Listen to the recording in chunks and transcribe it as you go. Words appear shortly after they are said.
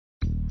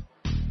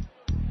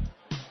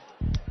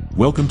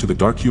Welcome to the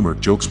Dark Humor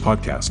Jokes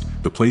Podcast,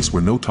 the place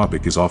where no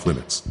topic is off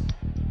limits.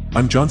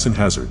 I'm Johnson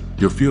Hazard,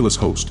 your fearless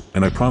host,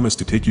 and I promise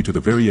to take you to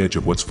the very edge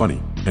of what's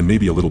funny, and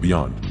maybe a little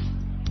beyond.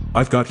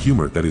 I've got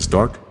humor that is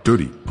dark,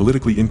 dirty,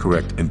 politically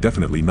incorrect, and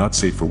definitely not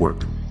safe for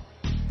work.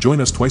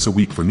 Join us twice a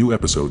week for new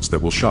episodes that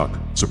will shock,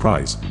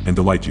 surprise, and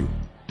delight you.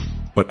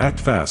 But act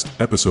fast,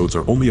 episodes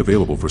are only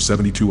available for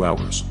 72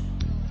 hours.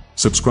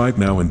 Subscribe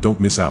now and don't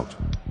miss out.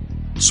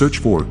 Search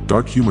for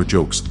Dark Humor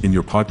Jokes in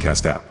your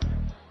podcast app.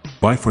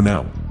 Bye for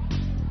now.